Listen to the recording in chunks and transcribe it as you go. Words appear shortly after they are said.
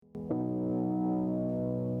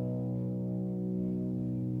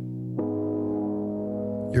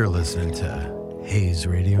You're listening to Hayes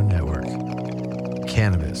Radio Network,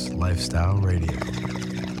 Cannabis Lifestyle Radio.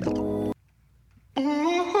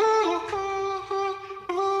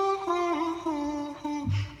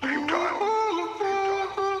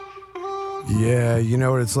 Yeah, you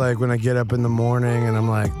know what it's like when I get up in the morning and I'm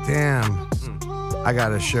like, damn, I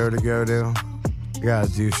got a show to go to. I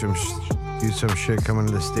gotta do some shit coming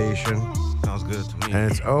to the station. Sounds good to me.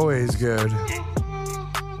 And it's always good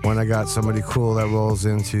when I got somebody cool that rolls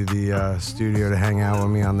into the studio to hang out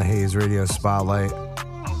with me on the Hayes Radio Spotlight.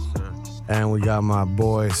 And we got my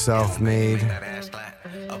boy Self-Made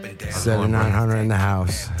 7900 in the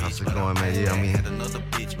house. How's it going, man? Yeah, I mean,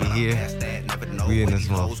 we here. We in this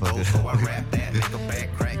motherfucker.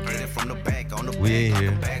 We in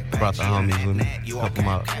here. Brought the homies with me. Help them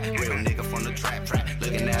out.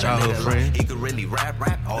 Childhood friend. He could really rap.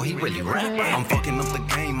 Oh, he really rap. I'm fucking up the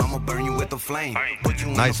game. I'ma burn you with the flame.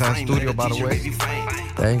 Nice ass studio, by the way.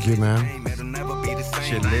 Thank you, man.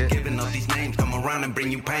 Shit lit. Giving up these names, come around and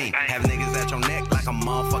bring you pain. Have niggas at your neck like a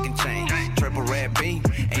motherfucking chain. Triple red beam,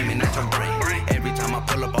 aiming at your brain. Every time I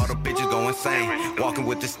pull up, all the bitches go insane. Walking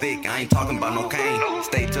with the stick, I ain't talking about no cane.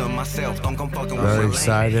 Stay to myself, don't come fucking with Very my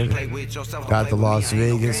excited. lane. Got the Las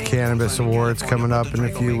Vegas Cannabis Awards coming up in a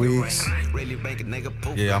few weeks.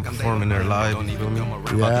 Yeah, I'm performing there live. You feel me? About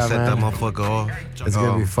to Yeah, set that man. motherfucker off. It's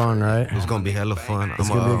gonna be fun, right? It's gonna be hella fun. It's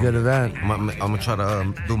gonna be a good event. I'm gonna try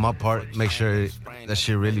to do my part, make sure that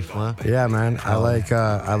shit really fun. Yeah, man. I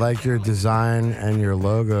like your design and your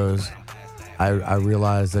logos. I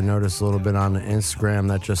realized I noticed a little bit on the Instagram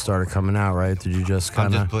that just started coming out, right? Did you just I'm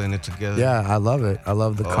kind just of? putting it together. Yeah, I love it. I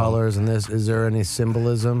love the colors and this. Is there any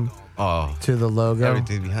symbolism Oh, to the logo?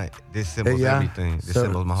 everything behind this symbols everything. This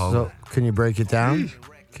symbols my whole. So can you break it down?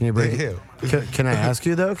 Can you break it? Can I ask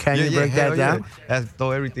you though? Can you break that down?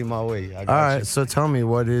 Throw everything my way. I got All right. you. So tell me,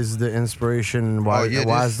 what is the inspiration? And why this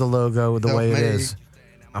is the logo the way it self-made. is?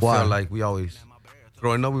 I Why? feel like we always,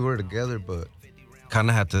 growing up, we were together, but kind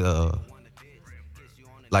of had to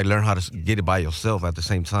like learn how to get it by yourself at the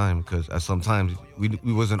same time, because at sometimes we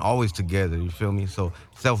wasn't always together. You feel me? So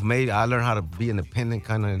self-made, I learned how to be independent,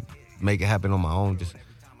 kind of make it happen on my own, just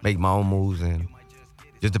make my own moves and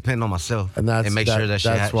just depend on myself And make sure that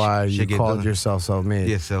shit that's why you shit get called done. yourself self-made.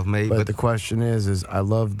 Yeah, self-made. But the question is I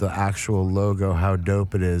love the actual logo, how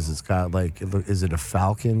dope it is. It's got like, is it a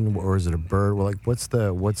falcon or is it a bird? Well, like, what's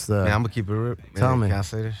the? Man, I'm gonna keep it real. Tell me. Can I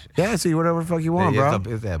say this shit? Yeah, see, whatever the fuck you want, Yeah,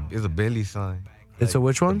 bro. it's a Bentley sign. It's a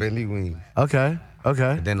which one? A Bentley wing. Okay.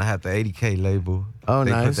 And then I had the 80K label. Oh,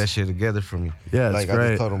 they nice. put that shit together for me. Yeah, it's like I great.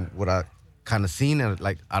 just told them what I kind of seen, and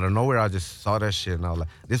like out of nowhere, I just saw that shit, and I was like,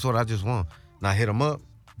 "This is what I just want." And I hit them up,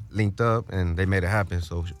 linked up, and they made it happen.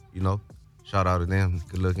 So shout out to them.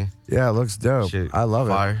 Good looking. Yeah, it looks dope. Shit, I love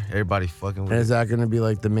fire. Everybody fucking with it. And it. is that going to be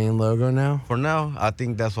like the main logo now? For now, I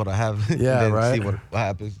think that's what I have. Yeah, then right. See what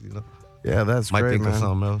happens. Yeah, that's Might great, think man. of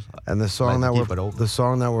something else. And the song Like to keep it open. the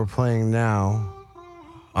song that we're playing now,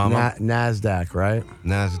 Nasdaq, right?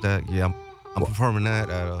 Nasdaq. Yeah, I'm performing that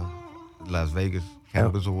at Las Vegas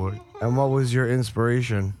Cannabis Award. And what was your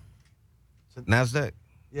inspiration? Nasdaq.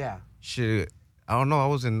 Yeah. Shit, I don't know. I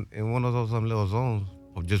was in one of those little zones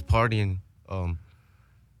of just partying.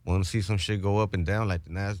 Want to see some shit go up and down like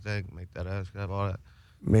the Nasdaq, make that ass clap, all that.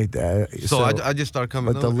 Make that. So I just started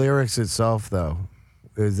coming But up. the lyrics itself, though,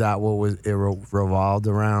 is that what was it revolved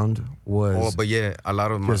around? Was But yeah, a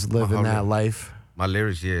lot of just living that life. My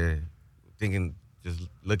lyrics, yeah, thinking, just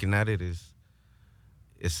looking at it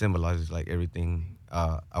it symbolizes like everything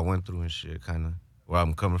I went through and shit, kind of where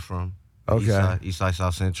I'm coming from. Okay. East Side,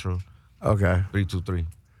 South Central, Okay. 323.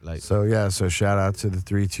 Like So yeah, so shout out to the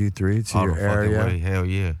 323 to all your the fucking area, way. Hell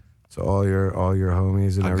yeah. to all your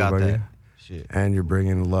homies and I got everybody. that. Shit. And you're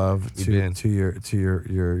bringing love We to been.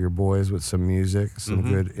 your boys with some music, some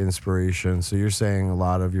good inspiration. So you're saying a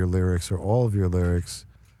lot of your lyrics or all of your lyrics,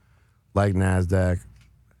 like Nasdaq,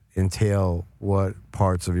 entail what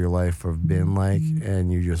parts of your life have been like,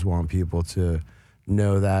 and you just want people to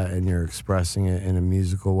know that, and you're expressing it in a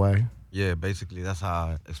musical way. Yeah, basically that's how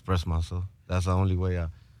I express myself. That's the only way I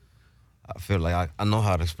feel like I know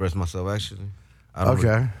how to express myself. Actually, I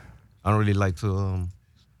don't really like to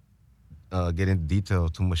get into detail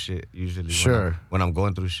too much shit. Usually, Sure. when I'm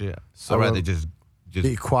going through shit, So, I'd rather just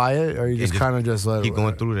Be quiet, or you just kind of just let keep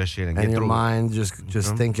going through that shit and and get your through mind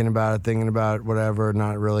just thinking about it, whatever,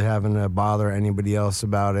 not really having to bother anybody else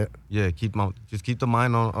about it. it. Yeah, keep the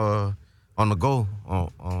mind on the go. On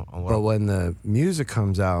what But when the music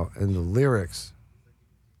comes out and the lyrics,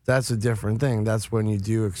 that's a different thing. That's when you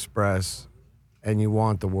do express, and you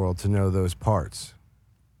want the world to know those parts.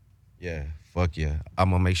 yeah, fuck yeah. I'm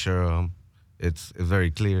gonna make sure it's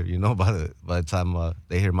very clear, you know, by the time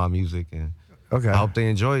they hear my music, and Okay. I hope they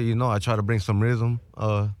enjoy it. You know, I try to bring some rhythm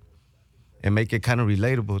and make it kind of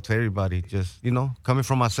relatable to everybody. Just, you know, coming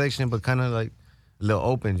from my section, but kind of like a little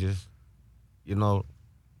open. Just, you know,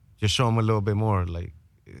 just show them a little bit more. Like,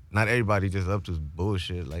 not everybody just up to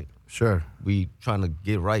bullshit. Like, Sure. we trying to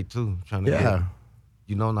get right too. Trying to get,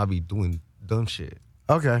 you know, not be doing dumb shit.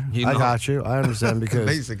 Okay. You I know? got you. I understand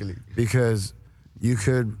Basically. because you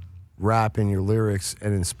could rap in your lyrics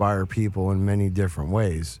and inspire people in many different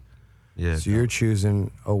ways. Yeah. So you're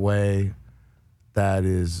choosing a way that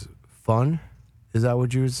is fun. Is that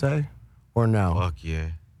what you would say? Or no? Fuck yeah.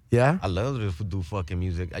 Yeah? I love to do fucking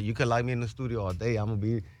music. You could like me in the studio all day.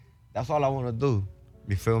 That's all I want to do.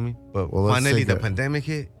 You feel me? But Well, let's finally take the it. pandemic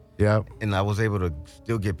hit, Yep. and I was able to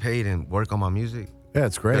still get paid and work on my music. Yeah,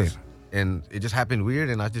 it's great. And it just happened weird,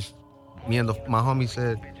 and me and my homie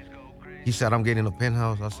he said, I'm getting a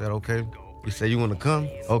penthouse. I said, okay. He said, you want to come?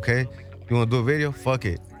 Okay. You want to do a video? Fuck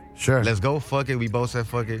it. Sure. Let's go. Fuck it. We both said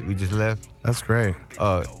fuck it. We just left. That's great.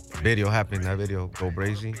 Video happened. That video, Go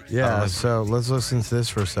Brazy. Yeah, so let's listen to this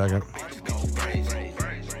for a second.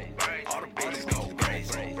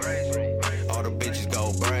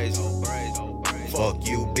 Fuck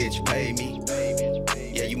you, bitch, pay me.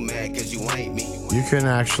 Yeah, you mad cause you ain't me. You can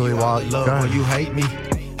actually, while Love go when ahead. you hate me.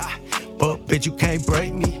 But bitch, you can't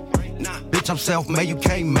break me. Nah, bitch, I'm self-made, you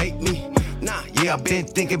can't make me. Nah, yeah, I've been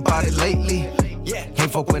thinking about it lately. Yeah,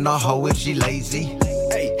 can't fuck with no hoe if she lazy.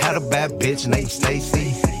 Hey, had a bad bitch named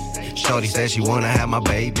Stacy. Shorty said she wanna have my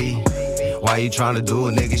baby. Why you tryna do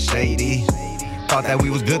a nigga shady? Thought that we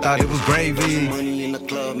was good, thought it was gravy. Money in the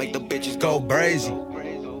club, make the bitches go brazy.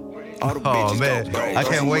 All the Oh, man. I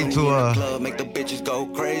can't wait to make the bitches go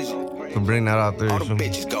crazy. bring that out there. All the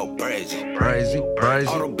bitches go crazy. Brazy.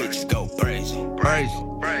 All the bitches go crazy.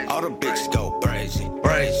 Brazy. All the bitches go crazy.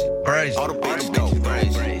 Brazy. All the bitches go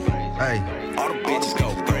crazy. Hey. All the bitches go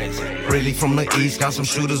crazy. Really from the east, got some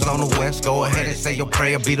shooters on the west. Go ahead and say your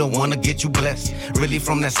prayer, be the one to get you blessed. Really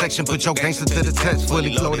from that section, put your gangster to the test.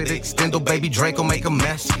 Fully loaded, extendo, baby Draco, make a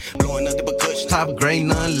mess. Blowing nothing but cushion. Top grade,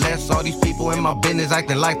 none less. All these people in my business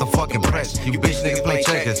acting like the fucking press. You bitch niggas play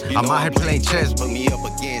checkers, I'm out here playing chess. Put me up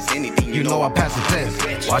against anything. You know I pass the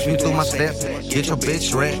test. Watch me through my steps, get your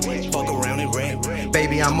bitch red. Fuck around and red.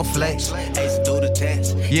 Baby, I'm a flex. Ace through the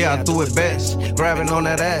test. Yeah, I do it best. Grabbing on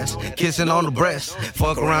that ass, kissing on the breast.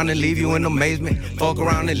 Fuck around and leave you in amazement. Fuck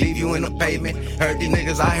around and leave you in the pavement. Heard these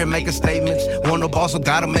niggas out here making statements. Want a boss, so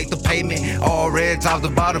gotta make the payment. All red, top to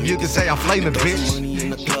bottom, you can say I'm flaming, bitch. Money in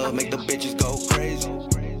the club, make the bitches go crazy.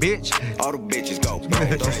 Bitch, All the bitches go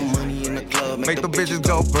crazy. Throw some money in the club, make the bitches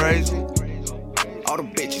go crazy. All the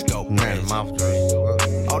bitches go Man, crazy. mouth dry.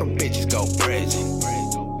 All the bitches go crazy.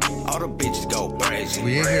 All the bitches go crazy.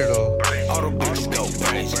 We in here though. All the bitches go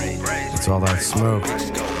crazy. It's all that smoke.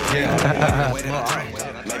 Yeah.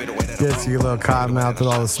 Maybe the way that Gets you a little cotton mouth with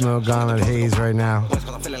all the smoke gone at haze right now.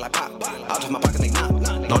 I'm feeling like pop. Out of my pocket, they knock.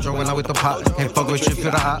 No joking out with the pot. Can't fuck with you,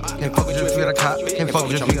 feel the hot. Can't fuck with you, feel the cop. Can't fuck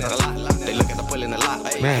with you, feel the hot. They look at the pull in the lot.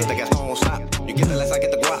 Man. They got won't stop. You get the less, I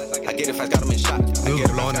get the guap. I get it fast, got them in shot. I Dude, get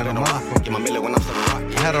it blowing fast, in got the it on mouth. rock. Get my milli when I'm serving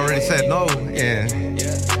rock. I had already said no,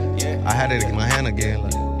 and I had it in my hand again.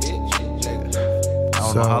 Like, I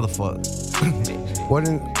don't know how the fuck.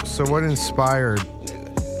 What inspired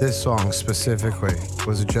this song specifically?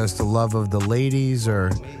 Was it just the love of the ladies,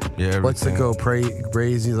 or Yeah, what's the everything. go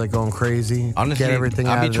crazy, like going crazy? Honestly, get everything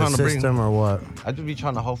I out be of the trying to bring- system, or what? I just be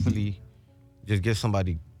trying to hopefully just get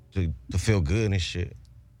somebody to feel good and shit.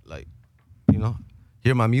 Like, you know,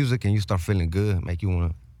 hear my music and you start feeling good, make you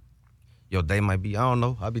wanna. Your day might be, I don't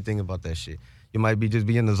know. I be thinking about that shit. You might be just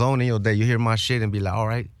be in the zone in your day. You hear my shit and be like, all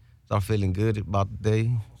right, start feeling good about the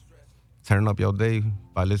day. Turn up your day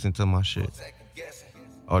by listening to my shit.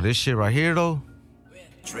 Oh, this shit right here though,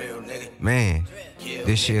 Drill, nigga. man,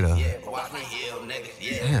 this shit Watch me heal, niggas.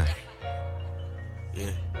 Yeah.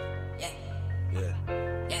 yeah.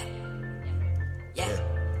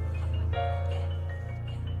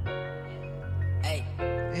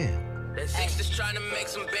 That six just trying to make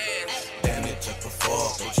some bands. Damn, it took a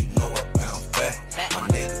fall, but you know I bounce back. My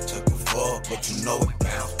nigga took a fall, but you know it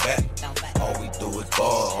bounce back. All we do is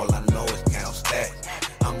ball, all I know is count stacks.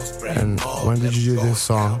 I'ma spread And them all, when did you do never this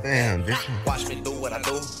song? Damn, this one. Watch me do what I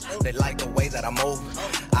do. They like the way that I move.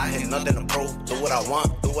 I had nothing to prove. Do what I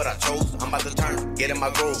want, do what I choose. I'm about to turn, get in my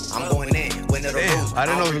groove. I'm going in, win it or Damn, lose. I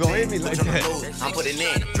didn't know it was gonna hit me like that. I'm putting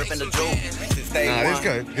in, dripping the juice. Since day Nah,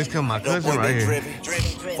 one. this come my The cousin boy right been here.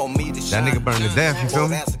 driven. For me to That shine. nigga burned to death, you feel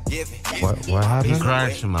me? That's a given. What He happened?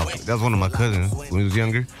 crashed him out. That's one of my cousins when he was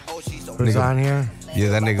younger. Who's on here? Yeah,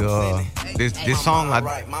 that nigga. This song,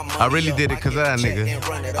 I really did it because of that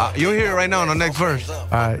nigga. You'll hear it right now on the next verse. All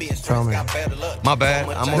right, tell me. My bad.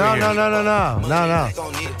 I'm over No, here.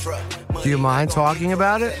 no. Do you mind talking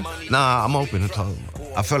about it? Nah, I'm open to talk.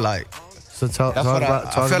 I feel like So talk that's what about.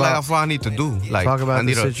 I feel like that's what I need to do. Like Talk about I the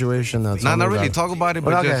need situation though. Nah, Tell me not really about talk about it,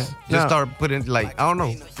 But but okay, just no. start putting like I don't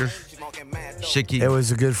know, just shit keep. It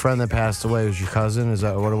was a good friend that passed away. It was your cousin? Is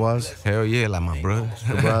that what it was? Hell yeah, like my brother.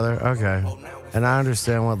 Your brother? Okay. And I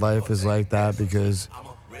understand what life is like that because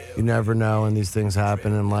you never know when these things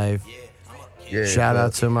happen in life. Yeah, Shout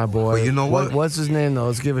out to my boy. But you know what? What's his name though?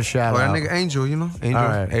 Let's give a shout that out. nigga Angel, you know? Angel. All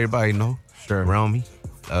right. Everybody know. Sure. Around me.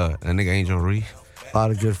 That nigga Angel Reese. A lot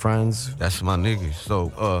of good friends. That's my nigga.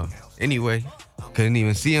 So, anyway, couldn't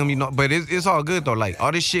even see him, you know. But it's all good, though. Like,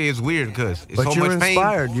 all this shit is weird because it's But so you're much pain.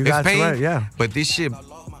 inspired. You It's got pain, right, yeah. But this shit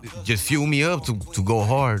just fueled me up to go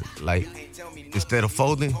hard. Like, instead of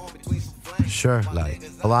folding, Sure. like,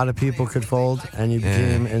 A lot of people could fold and you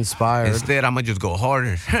became inspired. instead, I'm going to just go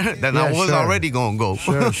harder than I was sure. already going to go.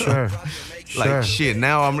 Sure. Like, Sure. shit,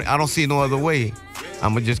 now I don't see no other way.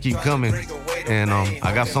 I'm going to just keep coming. And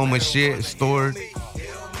I got so much shit stored.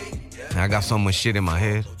 And I got so much shit in my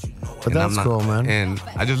head. But And that's cool, man. And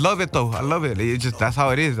I just love it, though. I love it. It's just, that's how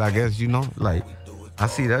it is, I guess, you know? Like, I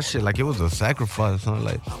see that shit like it was a sacrifice or something.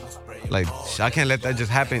 Like, I can't let that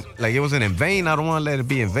just happen. Like, it wasn't in vain. I don't want to let it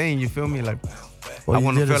be in vain, you feel me? Like, Well, I you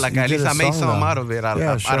want to did a- feel like you at did least a I made song, something though. out of it, out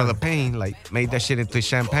Yeah, of sure. the pain. Like, made that shit into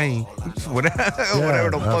champagne. Whatever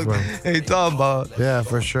the that's fuck right. they talking about. Yeah,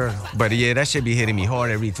 for sure. But yeah, that shit be hitting me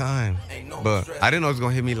hard every time. But I didn't know it was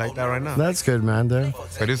going to hit me like that right now. That's good, man, dude.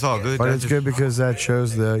 But it's all good. But That's it's just- good because that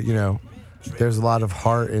shows there's a lot of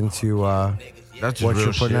heart into That's just what real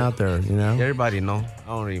you're putting shit. out there, you know? Everybody know. I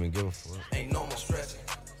don't even give a fuck.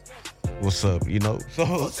 What's up, you know?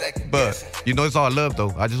 So, but you know, it's all love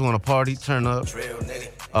though. I just want to party, turn up,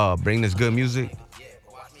 bring this good music,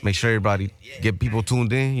 make sure everybody get people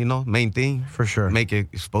tuned in. You know, main thing For sure. Make it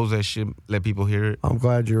expose that shit, let people hear it. I'm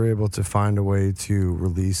glad you were able to find a way to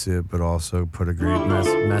release it, but also put a great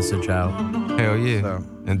message out. Hell yeah. So.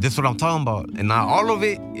 And this is what I'm talking about. And now all of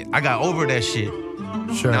it, I got over that shit.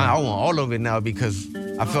 Sure. Now I want all of it now because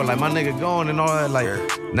I feel like my nigga gone and all that.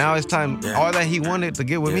 Like now it's time. All that he wanted to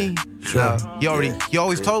get with me. Sure. He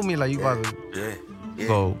always told me like you about to.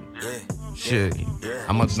 So shit,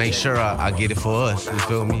 I'm gonna make sure I get it for us. You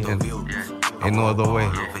feel me? And ain't no other way.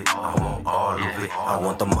 I want all of it. I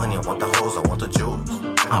want the money, I want the hoes, I want the jewels.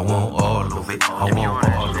 I want all of it. I want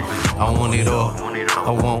all of it. I want it all.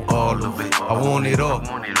 I want all of it. I want it all.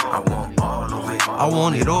 I want all of it. I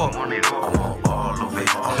want it all. I want all of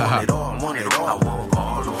it. I want it all. I want it all. I want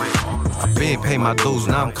all of it. Been pay my dues,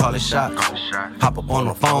 now I'm calling shots. Hop up on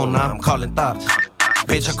the phone, now I'm calling thoughts.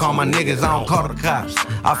 Bitch, I call my niggas, I don't call the cops.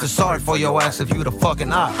 I feel sorry for your ass if you the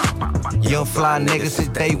fucking op. Young fly niggas since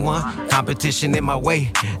day one. Competition in my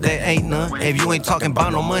way, there ain't none. If you ain't talking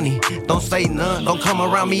about no money, don't say none. Don't come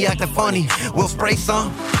around me acting funny, we'll spray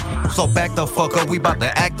some. So back the fuck up, we bout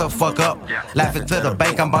to act the fuck up. Laughing to the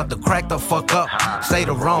bank, I'm about to crack the fuck up. Say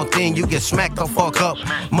the wrong thing, you get smacked the fuck up.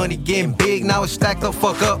 Money getting big, now it's stacked the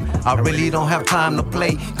fuck up. I really don't have time to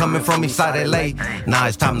play. Coming from inside LA, now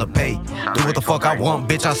it's time to pay. Do what the fuck I want,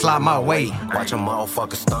 bitch, I slide my way. Watch a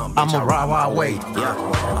motherfucker stomp. I'ma ride my way. Yeah,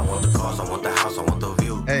 I want the cars, I want the house, I want the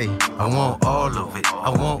view. Hey, I want all of it. I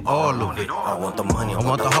want all of it. I want the money, I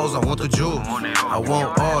want the hoes, I want the jewels. I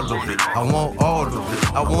want all of it. I want all of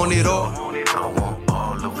it. I want it all. I want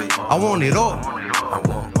all of it. I want it all. I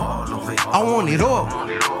want all of it. I want it all.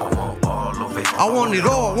 I want all of it. I want it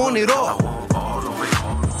all. I want it all. All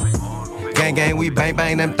of it. Gang, gang, we bang,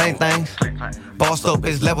 bang them things. Bossed up,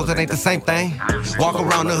 it's levels, it ain't the same thing. Walk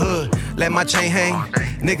around the hood, let my chain hang.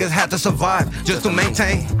 Niggas have to survive just to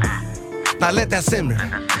maintain. Now let that simmer.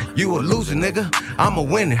 You a loser, nigga. I'm a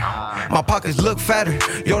winner. My pockets look fatter,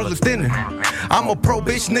 yours look thinner. I'm a pro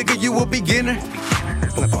bitch, nigga. You a beginner.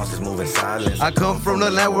 My boss is moving silent. I come from the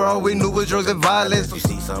land where all we knew was drugs and violence. You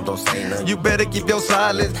see something, don't say nothing. You better keep your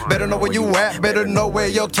silence. Better know where you at. Better know where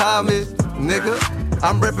your time is, nigga.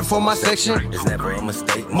 I'm repping for my section. It's never a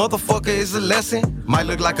mistake. Motherfucker, is a lesson. Might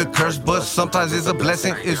look like a curse, but sometimes it's a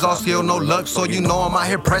blessing. It's all skill, no luck, so you know I'm out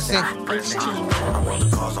here pressing. I want the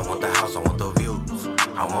cars, I want the house, I want the views.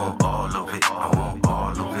 I want all of it. I want all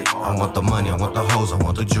of it. I want the money, I want the hoes, I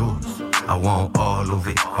want the jewels. I want all of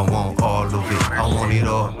it, I want all of it. I want it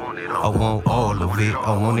all. I want all of it,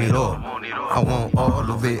 I want it all. I want all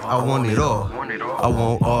of it, I want it all. I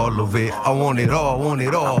want all of it, I want it all, I want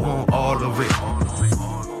it all, I want all of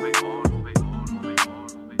it.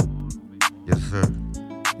 Yes, sir.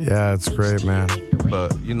 Yeah, it's great, man.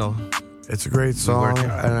 But, you know, It's a great song, and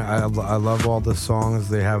I love all the songs.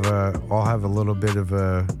 They all have a little bit of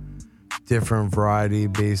a different variety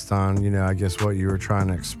based on, I guess what you were trying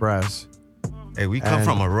to express. Hey, we come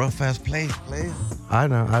from a rough ass place. I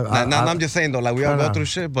know. I'm just saying though, like we all go through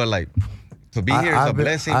shit, but like to be here is a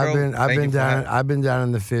blessing, bro. I've been down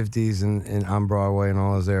in the 50s and on Broadway and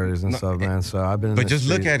all those areas and stuff, man. So I've been. But just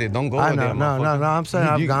look at it. Don't go there. No. I'm saying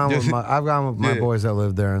I've gone with my boys that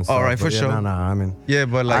live there and stuff. All right, for sure. No. I mean. Yeah,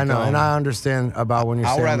 but like I know, and I understand about when you're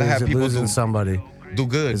I'd rather have people losing somebody. Do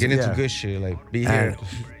good. Get into good shit. Like be here.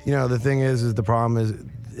 The thing is the problem is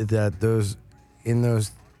that in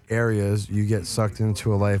those areas you get sucked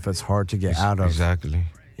into a life that's hard to get out of. Exactly.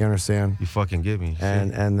 You understand? You fucking get me.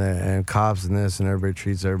 And cops and this and everybody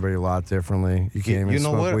treats everybody a lot differently. You can't even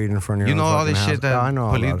smoke weed in front of your all this house. shit that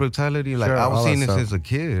police brutality. Like I was seeing this as a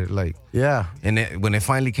kid. Like And when it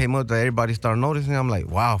finally came up that everybody started noticing, I'm like,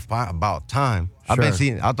 wow, about time. Sure. I've been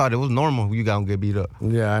seeing. I thought it was normal. You gotta get beat up.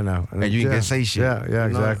 Yeah, I know. And you can say shit. Yeah,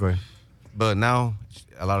 exactly. But now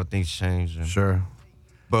a lot of things changed. Sure.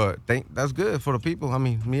 But that's good for the people. I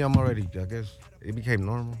mean, I'm already. I guess it became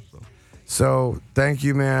normal. So thank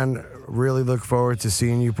you, man. Really look forward to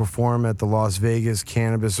seeing you perform at the Las Vegas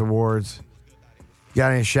Cannabis Awards. You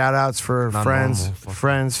got any shout outs for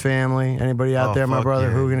friends, family? Anybody out there, my brother?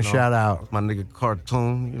 Who gonna shout out? My nigga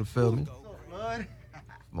Cartoon, you feel me?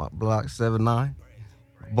 My block 79.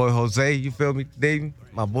 Boy Jose, you feel me? Dave,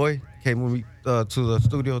 my boy, came with me to the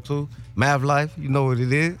studio too. Mav Life, you know what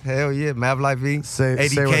it is. Hell yeah, Mav Life V.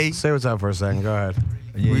 80K. Say what's up for a second. Go ahead.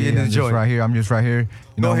 I'm just right here.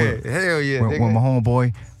 Go ahead. Hell yeah. With my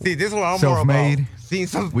homeboy. See, this is what I'm self-made.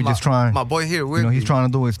 We just trying. My boy here with he's trying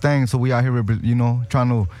to do his thing, so we out here, trying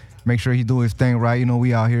to make sure he do his thing right.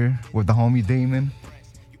 We out here with the homie Demon.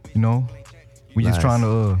 We just trying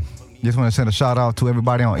to. Just want to send a shout out to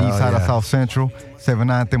everybody on East Side of South Central,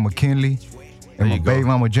 79th and McKinley. And my baby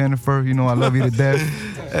mama Jennifer, I love you to death.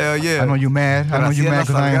 Hell yeah. I know you mad. Because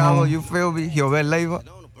I ain't home. You feel me? Jehová Leiva.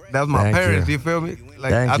 That's my parents, you feel me?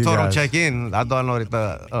 Like I told them check in. I downloaded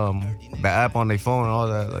the app on their phone and all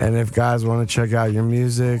that. And if guys want to check out your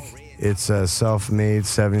music, it's Self-Made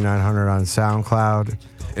 7900 on SoundCloud,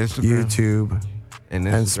 Instagram, YouTube, and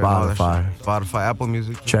Spotify. Spotify, Apple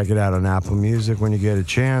Music. Check it out on Apple Music when you get a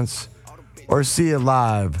chance. Or see it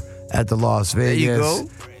live at the Las Vegas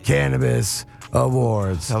Cannabis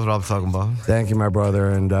Awards. That's what I'm talking about. Thank you, my brother,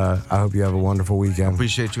 and I hope you have a wonderful weekend.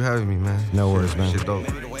 Appreciate you having me, man. No worries, man. Shit dope.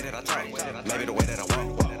 Maybe the way that I walk, maybe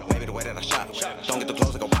the way that I shop. Don't get the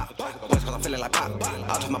clothes that go pop. Boys, cause I'm feeling like pop.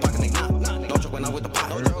 Out of my pocket, they knock. Don't joke when I'm with the pop.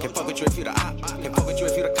 Can't fuck with you if you the op. Can't fuck with you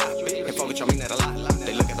if you the cop. Can't fuck with you, I mean that a lot.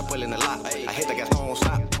 They look at the pull in the lot. I hit the gas, don't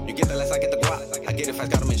stop. You get the less, I get the guap. I get it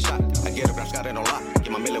fast, got them in shot. I get it, raps, got it on lock.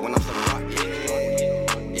 Get my milli when I'm serving rock.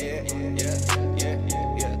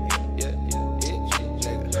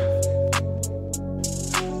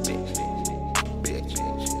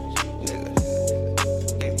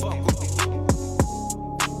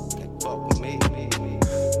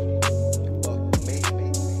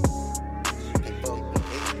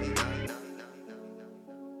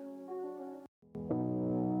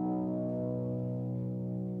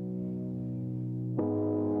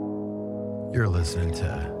 You're listening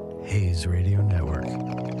to Hayes Radio Network,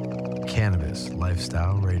 Cannabis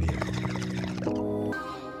Lifestyle Radio.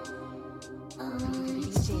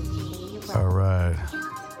 All right.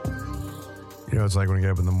 It's like when I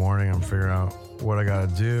get up in the morning, I'm figuring out what I got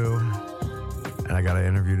to do. And I got an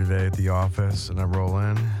interview today at the office, and I roll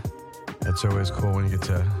in. It's always cool when you get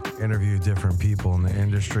to interview different people in the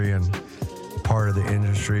industry and part of the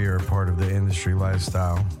industry or part of the industry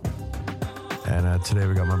lifestyle. And today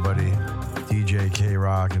we got my buddy DJ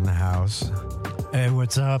K-Rock in the house. Hey,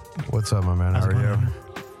 what's up? What's up, my man? How are you?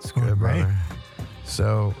 It's going good, great. Brother.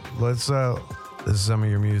 So let's, this is some of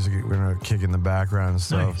your music we're going to kick in the background and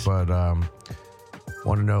stuff, but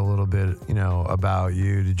want to know a little bit, about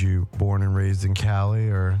you. Did you born and raised in Cali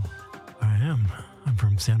or? I am. I'm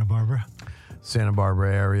from Santa Barbara. Santa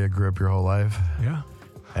Barbara area, grew up your whole life? Yeah.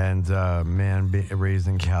 And raised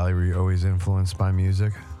in Cali, were you always influenced by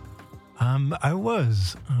music? I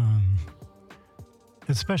was.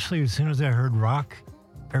 Especially as soon as I heard rock,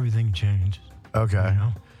 everything changed. Okay.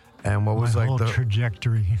 And what was my like whole the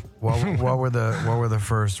trajectory? What were the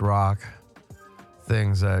first rock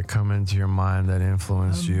things that come into your mind that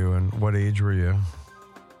influenced you, and what age were you?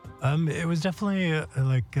 It was definitely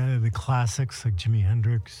the classics like Jimi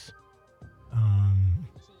Hendrix,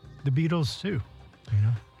 the Beatles too.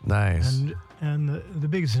 Nice. And the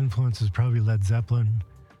biggest influence is probably Led Zeppelin,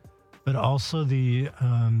 but also the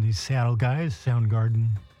Seattle guys, Soundgarden.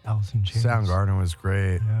 Alice in Chains. Soundgarden was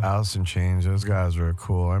great. Yeah. Alice in Chains, those guys were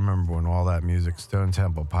cool. I remember when all that music, Stone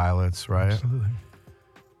Temple Pilots, right? Absolutely.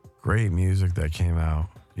 Great music that came out.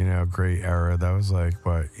 You know, great era. That was like,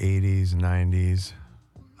 what, 80s, 90s?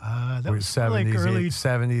 That was 70s, like early.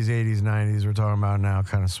 70s, 80s, 90s. We're talking about now,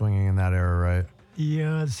 kind of swinging in that era, right?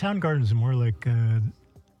 Yeah, Soundgarden's more like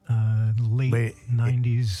late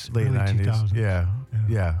 90s, late early 90s. 2000s.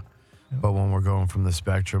 Yeah. But when we're going from the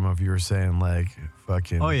spectrum of, you were saying like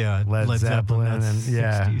fucking Oh yeah, Led Zeppelin that's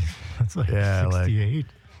and 60, that's like 68.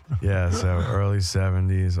 yeah, so early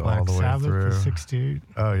 70s all Black the way Sabbath through. was 68.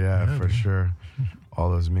 Oh yeah, for dude. sure. All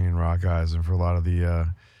those mean rock guys, and for a lot of the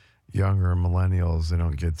younger millennials, they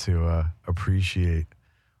don't get to appreciate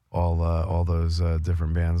all those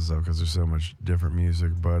different bands though, because there's so much different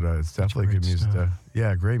music. But it's definitely great good music. stuff.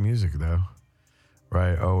 Yeah, great music though.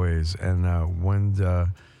 Right, always. And when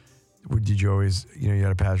did you always, you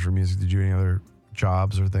had a passion for music? Did you do any other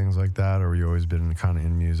jobs or things like that, or were you always been kind of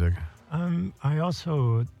in music? I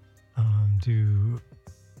also do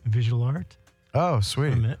visual art. Oh,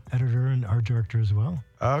 sweet. I'm an editor and art director as well.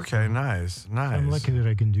 Okay, nice. I'm lucky that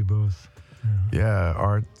I can do both. Yeah,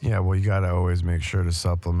 art. Yeah, well, you got to always make sure to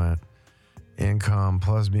supplement income.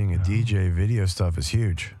 Plus, being a DJ, video stuff is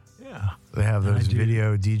huge. Yeah. They have And I those do-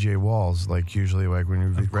 video DJ walls, like usually, like when you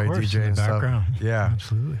Of write course, DJ in the and stuff. background. Yeah.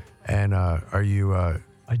 Absolutely. And are you?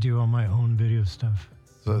 I do all my own video stuff.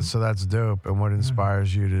 So that's dope. And what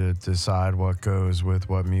inspires you to decide what goes with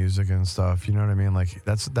what music and stuff? You know what I mean? Like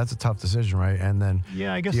that's a tough decision, right? And then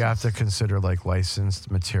Yeah, I guess do you have to consider like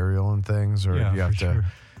licensed material and things, or Yeah, do you have for to sure.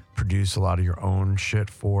 produce a lot of your own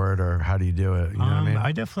shit for it, or how do you do it? You know what I mean?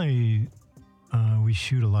 I definitely we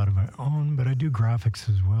shoot a lot of our own, but I do graphics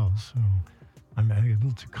as well, so I'm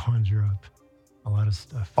able to conjure up a lot of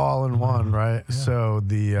stuff. All in one, right? Yeah. So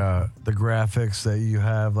the graphics that you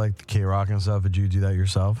have, like the K-Rock and stuff, did you do that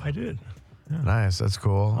yourself? I did. Yeah. Nice, that's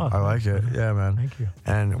cool. Oh, I like thanks, it. man. Yeah, man. Thank you.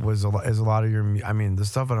 And is a lot of your? I mean, the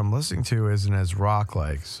stuff that I'm listening to isn't as rock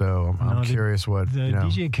like. So I'm No, curious what The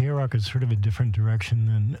DJ K-Rock is sort of a different direction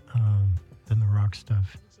than the rock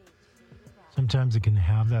stuff. Sometimes it can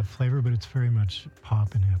have that flavor, but it's very much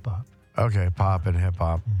pop and hip hop. Okay, pop and hip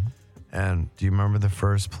hop. And do you remember the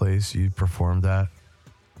first place you performed at?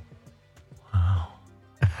 Wow.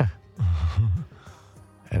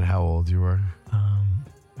 And how old you were?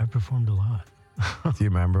 I performed a lot. Do you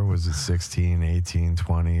remember? Was it 16, 18,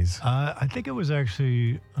 20s? I think it was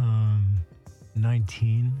actually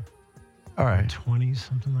 19, All right. 20s,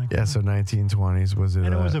 something like Yeah, that. so 1920s. Was it?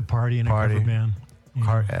 And it was a party and party? a cover band.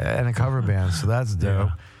 Yeah. And a cover band, so that's dope.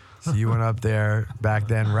 Yeah. So you went up there back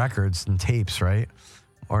then, records and tapes, right?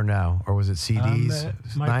 Or no? Or was it CDs?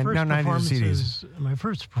 My first 90s performance CDs. is my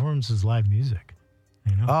first performance is live music.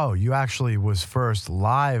 You know? Oh, you actually was first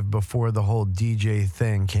live before the whole DJ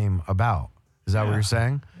thing came about. Is that what Yeah. you're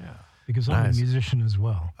saying? Yeah, because I'm Nice. a musician as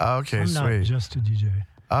well. Oh, okay, I'm sweet. not just a DJ.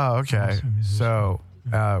 Oh, okay. also a musician. So,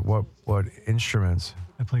 what instruments?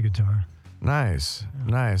 I play guitar. Nice,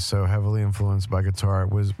 nice. So heavily influenced by guitar.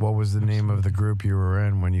 What was the name of the group you were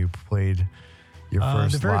in when you played your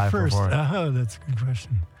first the very live first. performance? Oh, that's a good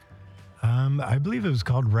question. I believe it was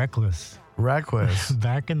called Reckless Reckless.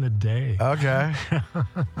 back in the day. Okay.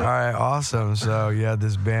 All right. Awesome. So you had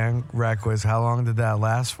this band, Reckless. How long did that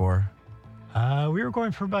last for? We were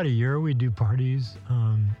going for about a year. We'd do parties.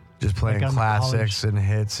 Just playing Like on classics and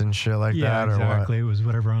hits and shit like Yeah, that, or exactly. what? It was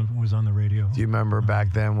whatever was on the radio. Do you remember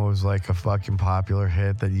back then what was like a fucking popular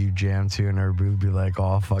hit that you jammed to and everybody would be like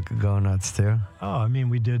all fucking go nuts too? Oh, I mean,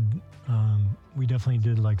 we did. We definitely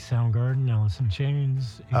did like Soundgarden, Alice in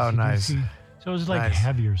Chains. Oh, AC/DC. nice. So it was like Nice.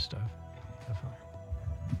 heavier stuff. Definitely.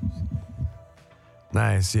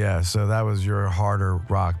 Nice. Yeah. So that was your harder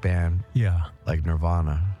rock band, Yeah, like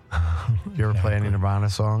Nirvana. You ever play any Exactly. Nirvana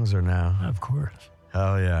songs or no? of course.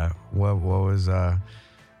 Hell yeah. What was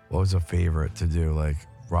a favorite to do, like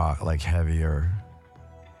rock, like heavier,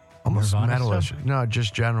 almost Nirvana metalish? stuff? No,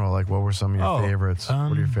 just general. Like, what were some of your Oh, favorites? What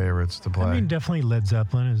are your favorites to play? I mean, definitely Led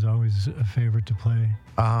Zeppelin is always a favorite to play.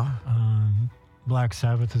 Black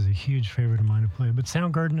Sabbath is a huge favorite of mine to play, but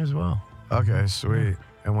Soundgarden as well. Okay, sweet.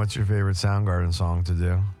 And what's your favorite Soundgarden song to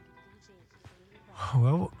do?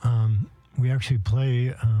 Well, we actually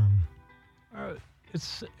play.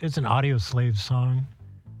 It's an Audio Slave song.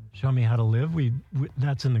 Show Me How to Live.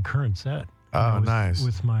 That's in the current set. Oh, with, nice.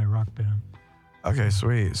 With my rock band. Okay,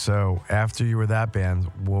 sweet. So after you were that band,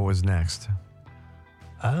 what was next?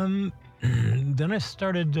 Then I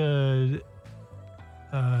started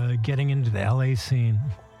getting into the LA scene.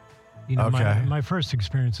 You know, Okay. my first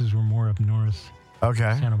experiences were more up north,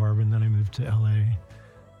 Okay. Santa Barbara, and then I moved to LA.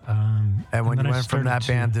 And when then you I went from that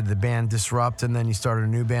started band, did the band disrupt and then you started a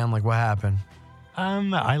new band? Like, what happened?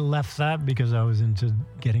 I left that because I was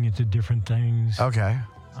getting into different things. Okay.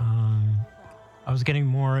 I was getting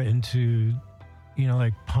more into,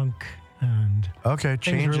 like punk and Okay,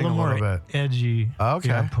 things were changing a little more bit. edgy. Okay.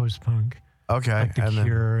 Yeah, post-punk. Okay. Like The and then-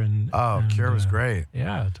 Cure and Cure was great.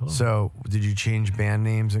 Yeah, totally. So, did you change band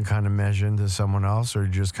names and kind of mesh into someone else, or you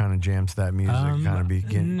just kind of jam to that music? Kind of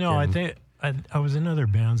begin. No, I think I was in other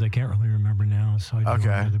bands. I can't really remember now, so I did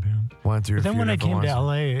another band. Went through. But then when I came to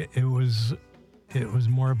LA, it was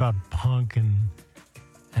more about punk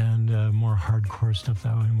and more hardcore stuff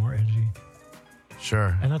that way, more edgy.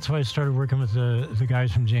 Sure. And that's why I started working with the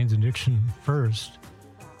guys from Jane's Addiction first.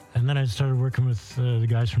 And then I started working with the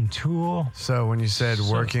guys from Tool. So when you said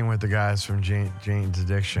working with the guys from Jane's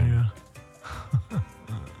Addiction,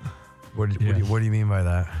 what do you mean by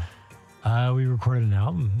that? We recorded an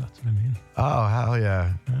album. That's what I mean. Oh, hell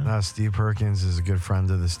yeah. No, Steve Perkins is a good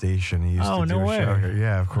friend of the station. He used to do a show here.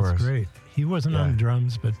 Yeah, of course. That's great. He wasn't on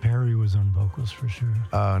drums, but Perry was on vocals for sure.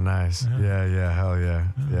 Oh, nice. Yeah, hell yeah.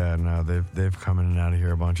 Yeah, no, they've come in and out of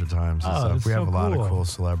here a bunch of times and stuff. We have a lot of cool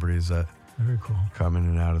celebrities that very cool come in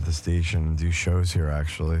and out of the station and do shows here,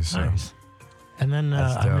 actually. So. Nice. And then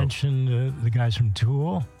I mentioned the guys from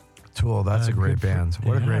Tool. Tool, that's a great band.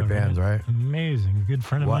 What a great band, right? Amazing. A good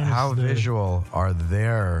friend of mine. How visual are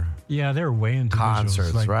their they're way into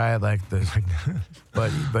concerts, visuals, right? Like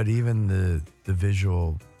but even the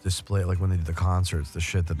visual display, like when they do the concerts, the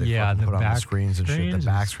shit that they put on the screens and shit, the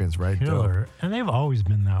back screens, right? Killer. And they've always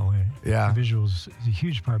been that way. Yeah. The visuals is a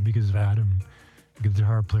huge part because of Adam, the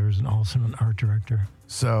guitar players, and also an art director.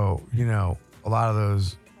 So, a lot of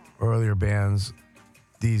those earlier bands,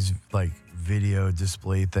 these like video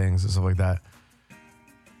display things and stuff like that,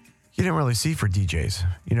 you didn't really see for DJs.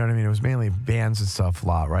 You know what I mean? It was mainly bands and stuff a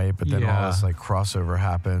lot, right? But then all this like crossover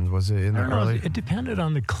happened. Was it in the early? It depended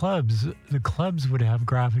on the clubs. The clubs would have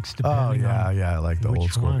graphics depending on like the which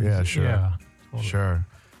old school. ones. Yeah, sure. Yeah, totally. Sure.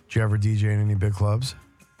 Did you ever DJ in any big clubs?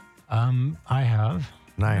 I have.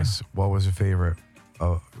 Nice. Yeah. What was your favorite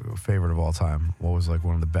of all time? What was like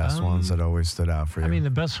one of the best ones that always stood out for you? I mean, the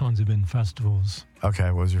best ones have been festivals. Okay.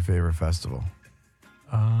 What was your favorite festival?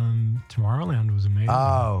 Tomorrowland was amazing.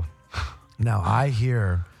 Oh. Now, I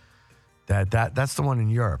hear that's the one in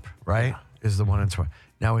Europe, right? Is the one in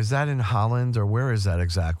Now, is that in Holland or where is that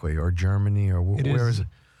exactly? Or Germany or where is it?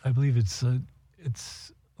 I believe it's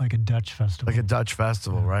like a Dutch festival. Like a Dutch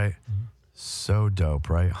festival, right? Mm-hmm. So dope,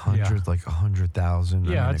 right? Like 100,000.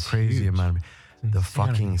 Yeah, I mean, a crazy huge. amount of the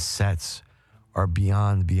fucking sets are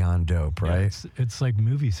beyond dope, right? Yeah, it's like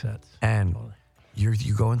movie sets. And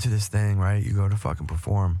you go into this thing, right? You go to fucking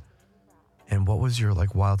perform. And what was your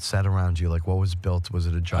like wild set around you? Like what was built? Was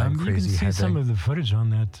it a giant crazy You can see head some thing? of the footage on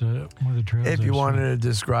that one of the trails. If you wanted to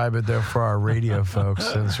describe it there for our radio folks,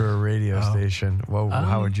 since we're a radio station,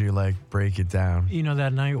 how would you like break it down?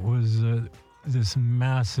 That night was this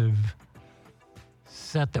massive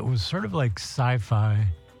set that was sort of like sci-fi,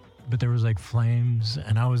 but there was like flames,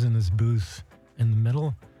 and I was in this booth in the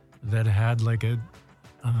middle that had like a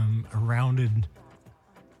rounded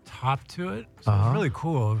top to it. So it was really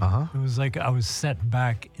cool. It was like I was set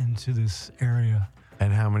back into this area.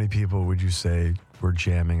 And how many people would you say were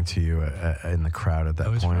jamming to you in the crowd at that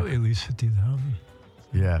point? It was probably at least 50,000.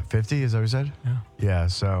 Yeah, 50 is that what you said? Yeah. Yeah,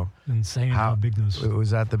 so insane how big those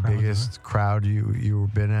was that the biggest crowd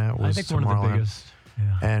you've been at? I think one of the biggest.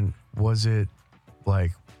 Yeah. And was it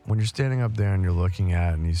like when you're standing up there and you're looking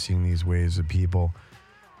at and you're seeing these waves of people,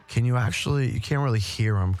 you can't really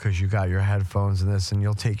hear them because you got your headphones and this, and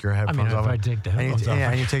you'll take your headphones off. If I take the headphones off.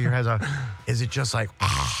 And you take your headphones off. Is it just like,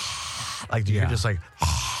 do you just like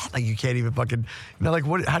you can't even fucking, like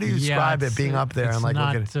what, how do you describe it being up there and like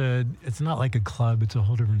looking? It's not like a club. It's a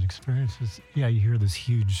whole different experience. You hear this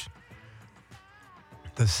huge,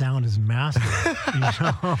 the sound is massive.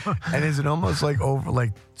 And is it almost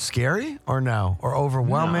like scary or no? Or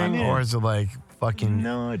overwhelming? No, or is it like fucking?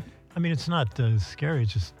 No, it's not scary.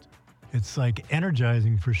 It's like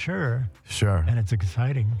energizing for sure. Sure. And it's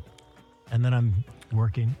exciting. And then I'm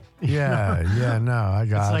working. Yeah, no, I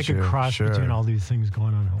got It's like a cross between all these things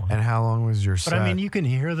going on at once. And how long was your set? But you can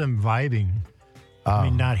hear them vibing.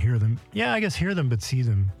 Not hear them. Yeah, I guess hear them, but see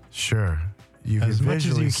them. Sure. You as can much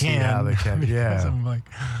visually as you see how they can. Yeah. I'm like,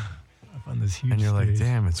 up on this huge and you're stage. like,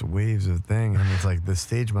 damn, it's waves of thing. And it's like the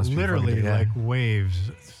stage must literally be like waves.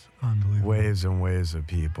 It's unbelievable. Waves and waves of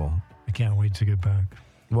people. I can't wait to get back.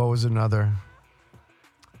 What was another?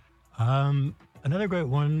 Another great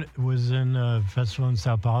one was in a festival in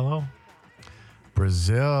Sao Paulo.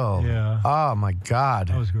 Brazil. Yeah. Oh my God.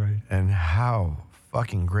 That was great. And how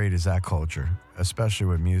fucking great is that culture, especially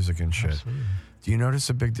with music and shit. Absolutely. Do you notice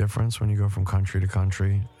a big difference when you go from country to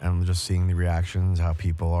country and just seeing the reactions, how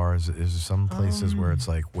people are? Is there some places where it's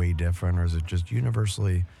like way different, or is it just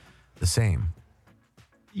universally the same?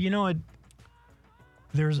 You know what?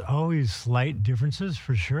 There's always slight differences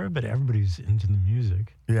for sure, but everybody's into the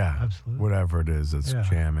music. Yeah, Absolutely. Whatever it is, it's Yeah.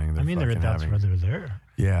 jamming. I mean, that's why they're there.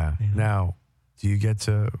 Yeah. You know? Now, do you get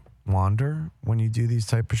to wander when you do these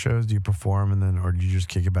type of shows? Do you perform and then, or do you just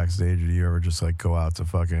kick it backstage, or do you ever just like go out to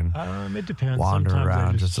fucking? It depends. Wander Sometimes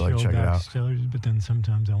around I just to, like, chill check it out. backstage, but then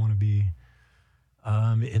sometimes I want to be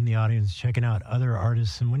in the audience checking out other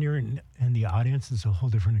artists. And when you're in the audience, it's a whole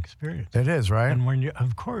different experience. It is, right? And when you're,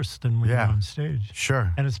 of course, than when Yeah. you're on stage.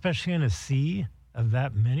 Sure. And especially in a sea of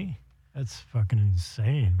that many, that's fucking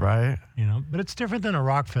insane. Right. You know, but it's different than a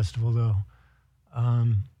rock festival, though.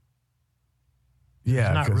 Yeah.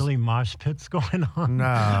 There's not 'cause- really mosh pits going on.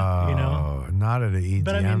 No. You know? Not at an EDM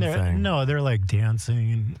But I mean, thing. they're like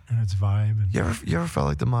dancing and it's vibe. And, You ever felt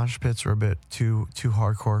like the mosh pits were a bit too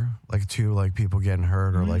hardcore, like too like people getting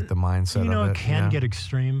hurt, or like the mindset you know, of it? it can get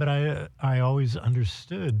extreme, but I always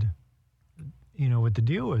understood, you know, what the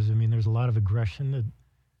deal was. I mean, there's a lot of aggression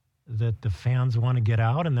that the fans want to get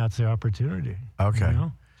out, and that's the opportunity. Okay. You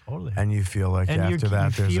know? Totally. And you feel like And after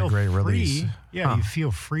that, there's a feel great free. release. Yeah, Huh. you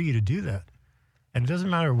feel free to do that. And it doesn't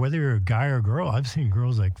matter whether you're a guy or a girl. I've seen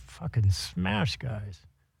girls like fucking smash guys,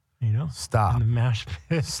 you know? Stop. In the mash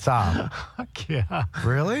pit. Stop. Fuck yeah.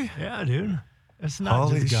 Really? Yeah, dude. It's not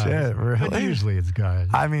Holy just guys. shit, But really? usually it's guys.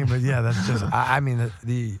 I mean, but yeah, that's just. I mean,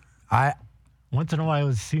 I Once in a while,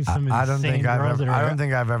 I've seen some I don't insane think I've girls ever, that are, I don't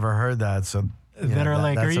think I've ever heard that. So that are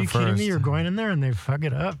like, are that's a you kidding me? first. You're going in there and they fuck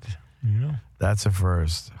it up. You know? That's a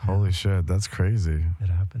first. Holy shit, that's crazy. It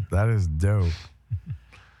happened. That is dope.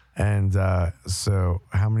 And so,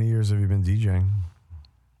 how many years have you been DJing?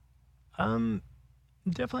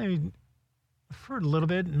 Definitely for a little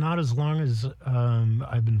bit. Not as long as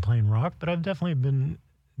I've been playing rock, but I've definitely been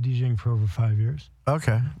DJing for over 5 years.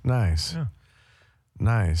 Okay, nice, Yeah.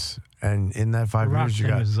 nice. And in that The 5 rock years, you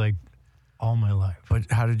thing got. is like all my life. But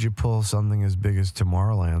how did you pull something as big as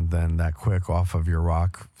Tomorrowland then that quick off of your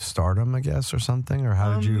rock stardom, I guess, or something? Or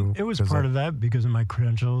how did you? It was 'cause part of that because of my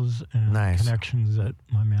credentials and Nice. connections that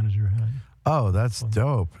my manager had. Oh, that's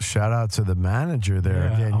dope. Shout out to the manager there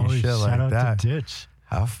Yeah, getting you always shit shout like out that. to Ditch.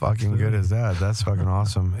 How fucking good is that? That's fucking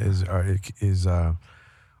awesome.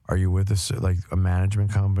 Are you with like a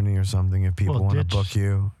management company or something? If people Well, want to Ditch- book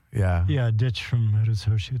you, yeah. Yeah, Ditch from Ed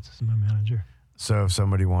Associates is my manager. So if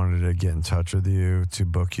somebody wanted to get in touch with you to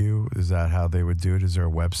book you, is that how they would do it? Is there a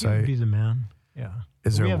He would website? be the man. Yeah.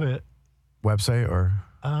 Is we there have a website or?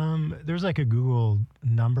 there's like a Google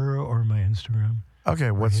number or my Instagram.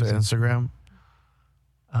 Okay, what's the his Instagram?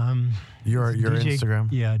 Your It's DJ Instagram?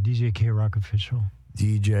 Yeah, DJ K Rock Official.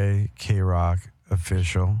 DJ K Rock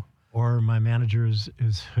Official. Or my manager's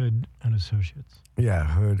is Hood and Associates. Yeah,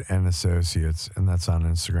 Hood and Associates, and that's on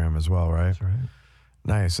Instagram as well, right? That's right.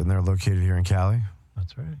 Nice, and they're located here in Cali.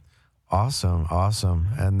 That's right. Awesome.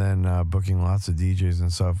 And then booking lots of DJs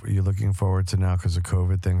and stuff. Are you looking forward to now because of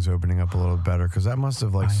COVID things opening up a little better? Because that must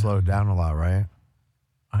have like I slowed am. down a lot, right?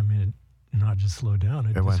 I mean, it not just slowed down.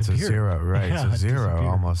 It Went to disappeared. zero, right? Yeah, to it zero disappeared.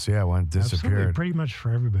 almost. Yeah, went Absolutely, disappeared. pretty much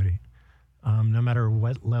for everybody. No matter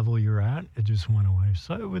what level you're at, it just went away.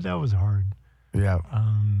 So that was hard. Yeah.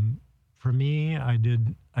 For me, I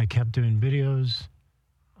kept doing videos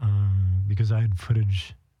because I had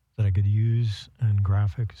footage that I could use and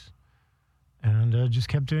graphics, and just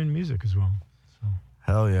kept doing music as well. So,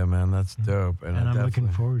 Hell yeah, man. That's dope. and I'm looking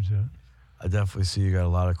forward to it. I definitely see you got a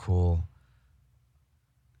lot of cool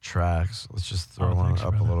tracks. Let's just throw Oh, one thanks, up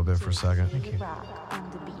a brother. little bit for a second. Thank you. Rock on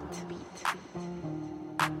the beat.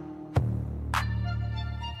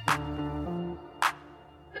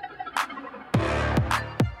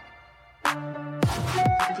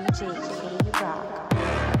 DJ K Rock.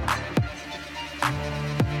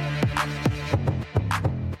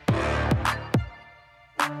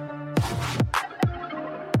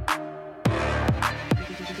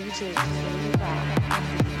 DJ K Rock on the beat. DJ K Rock on the beat.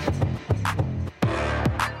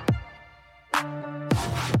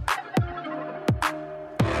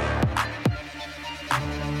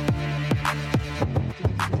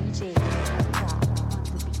 DJ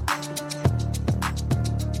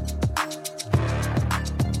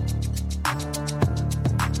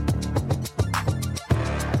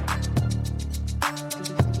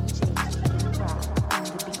K Rock on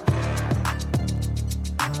the beat.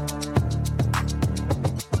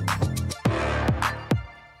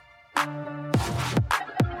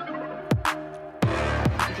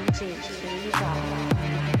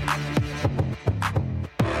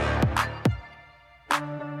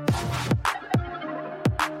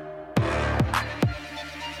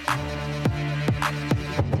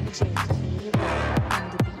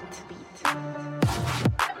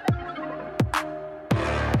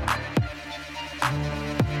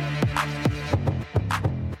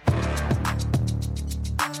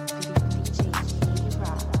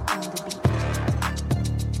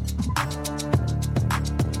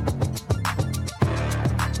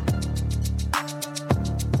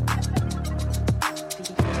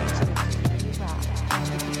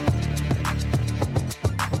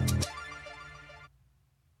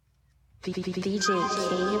 DJ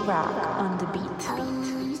K Rock on the beat.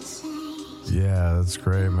 Yeah, that's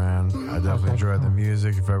great, man. I definitely enjoyed the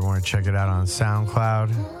music. If you ever want to check it out on SoundCloud,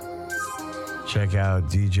 check out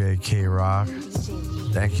DJ K Rock.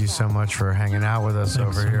 Thank you so much for hanging out with us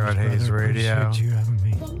Thanks over so here much, at Hayes brother. Radio. Appreciate you having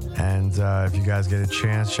me. And if you guys get a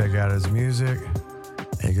chance, check out his music.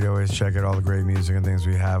 And you can always check out all the great music and things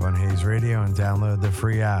we have on Hayes Radio and download the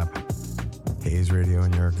free app, Hayes Radio,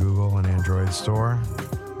 in your Google and Android store,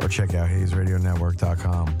 or check out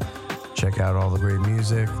HayesRadioNetwork.com. Check out all the great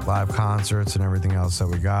music, live concerts, and everything else that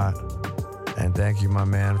we got. And thank you, my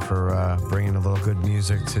man, for bringing a little good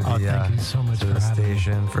music to the Thank you so much to for the having me.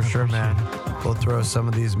 station. For I sure, man. appreciate We'll throw some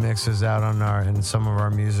of these mixes out on in some of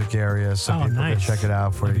our music areas, so Oh, people nice. can check it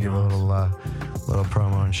out for you. That'd be Give a little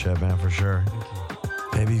promo and shit, man, for sure.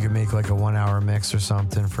 Maybe you can make like a 1 hour mix or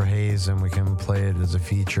something for Hayes, and we can play it as a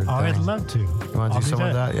featured Oh, thing. I'd love to. You wanna do something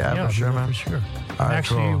with that? Yeah, for sure, man. For sure. All I'm right,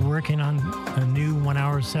 actually cool. working on a new 1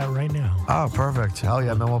 hour set right now. Oh, perfect. Hell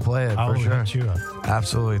yeah, man, we'll play it I'll for sure. hit you up.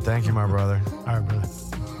 Absolutely. Thank you, my brother. All right, brother.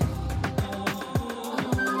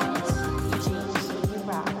 DJ K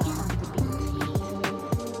Rock on the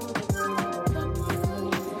beat.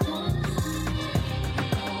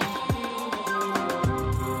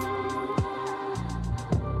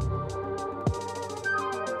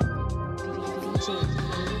 DJ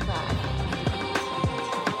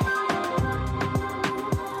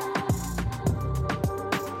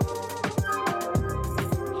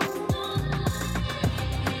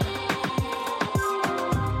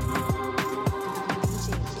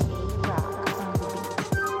K Rock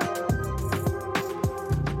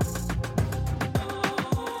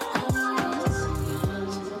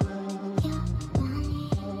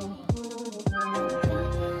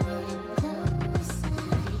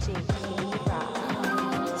DJ K Rock on the beat. DJ K Rock on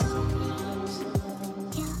the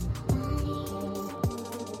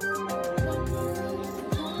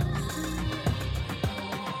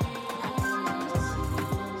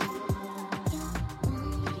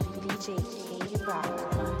beat. DJ K Rock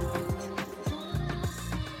on the beat.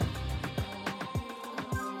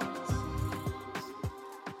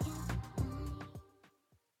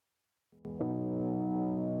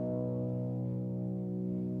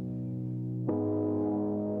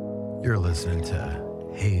 You're listening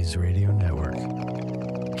to Hayes Radio Network,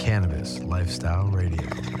 Cannabis Lifestyle Radio.